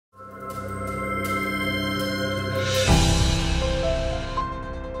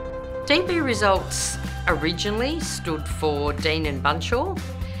DB Results originally stood for Dean and Bunshaw,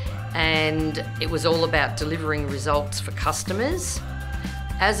 and it was all about delivering results for customers.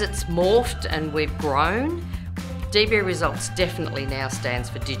 As it's morphed and we've grown, DB Results definitely now stands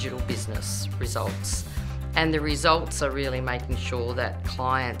for Digital Business Results. And the results are really making sure that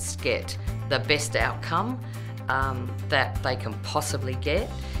clients get the best outcome that they can possibly get.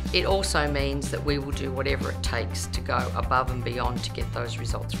 It also means that we will do whatever it takes to go above and beyond to get those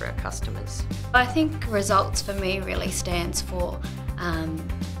results for our customers. I think results for me really stands for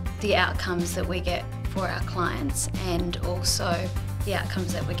the outcomes that we get for our clients, and also the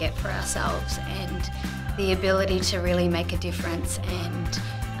outcomes that we get for ourselves, and the ability to really make a difference and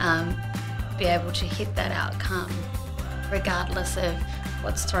be able to hit that outcome regardless of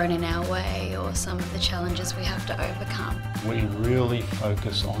what's thrown in our way or some of the challenges we have to overcome. We really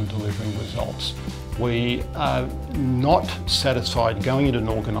focus on delivering results. We are not satisfied going into an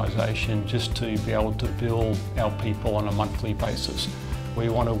organisation just to be able to bill our people on a monthly basis. We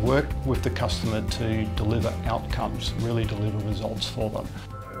want to work with the customer to deliver outcomes, really deliver results for them.